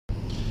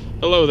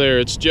Hello there,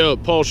 it's Joe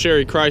at Paul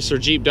Sherry Chrysler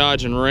Jeep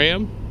Dodge and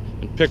Ram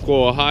in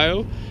Piqua,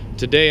 Ohio.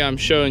 Today I'm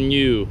showing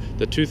you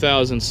the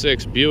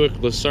 2006 Buick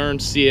Lucerne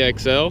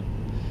CXL,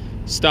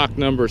 stock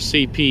number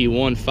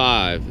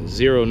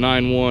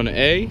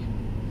CP15091A.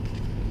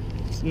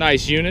 It's a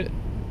nice unit,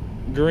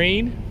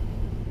 green.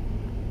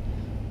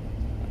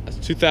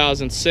 It's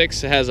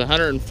 2006, it has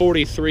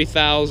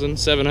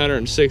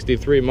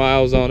 143,763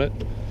 miles on it.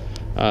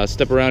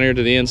 Step around here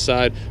to the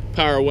inside,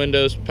 power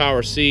windows,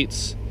 power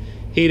seats,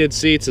 heated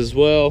seats as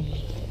well.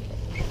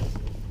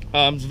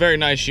 It's a very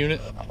nice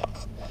unit,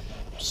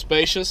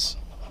 spacious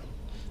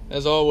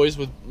as always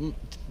with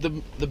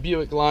the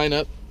Buick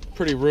lineup,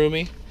 pretty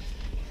roomy.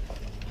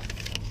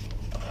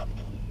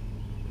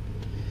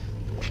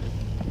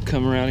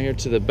 Come around here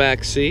to the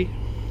back seat,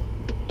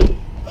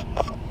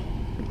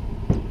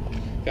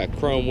 got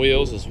chrome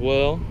wheels as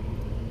well.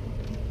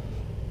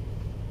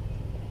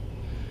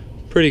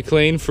 Pretty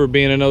clean for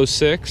being an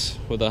 06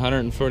 with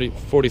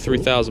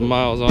 143,000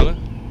 miles on it.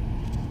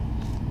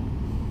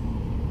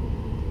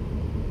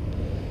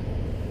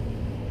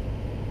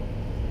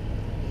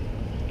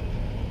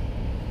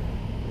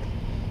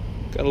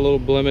 Got a little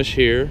blemish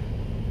here,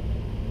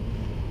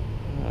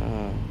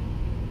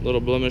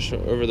 little blemish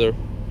over the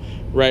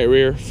right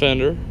rear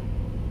fender,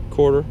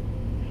 quarter.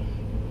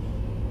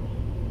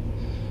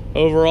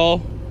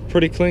 Overall,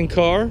 pretty clean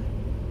car.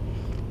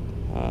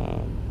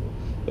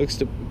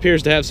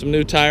 Appears to have some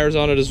new tires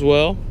on it as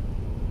well.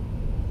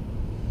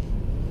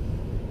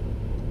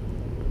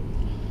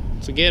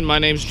 So again, my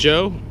name's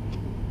Joe.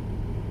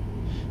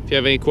 If you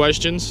have any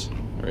questions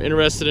or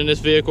interested in this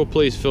vehicle,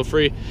 please feel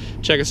free to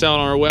check us out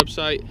on our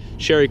website,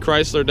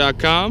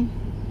 sherrychrysler.com,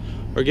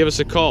 or give us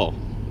a call,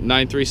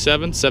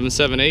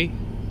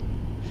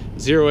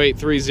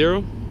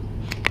 937-778-0830.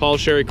 Paul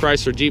Sherry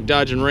Chrysler Jeep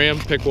Dodge and Ram,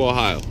 Piqua,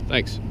 Ohio.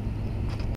 Thanks.